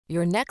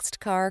Your next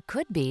car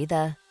could be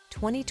the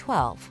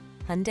 2012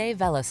 Hyundai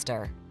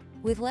Veloster.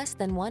 With less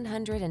than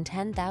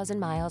 110,000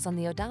 miles on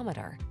the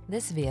odometer,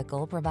 this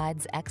vehicle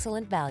provides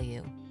excellent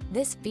value.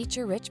 This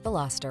feature-rich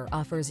Veloster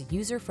offers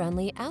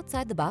user-friendly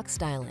outside-the-box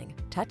styling,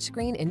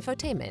 touchscreen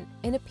infotainment,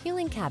 an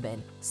appealing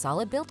cabin,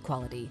 solid build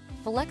quality,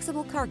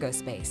 flexible cargo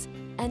space,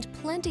 and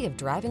plenty of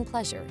driving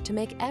pleasure to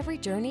make every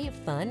journey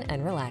fun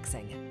and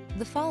relaxing.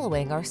 The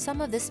following are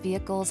some of this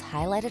vehicle's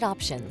highlighted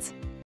options: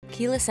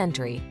 keyless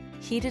entry,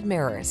 heated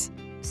mirrors,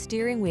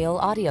 steering wheel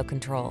audio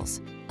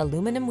controls,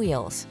 aluminum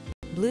wheels,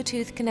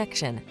 Bluetooth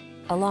connection,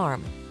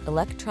 alarm,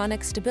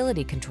 electronic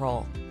stability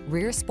control,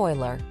 rear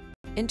spoiler,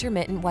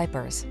 intermittent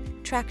wipers,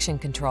 traction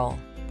control.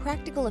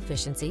 Practical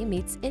efficiency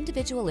meets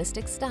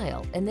individualistic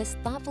style in this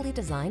thoughtfully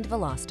designed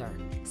Veloster.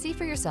 See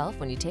for yourself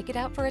when you take it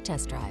out for a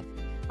test drive.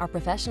 Our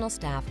professional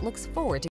staff looks forward to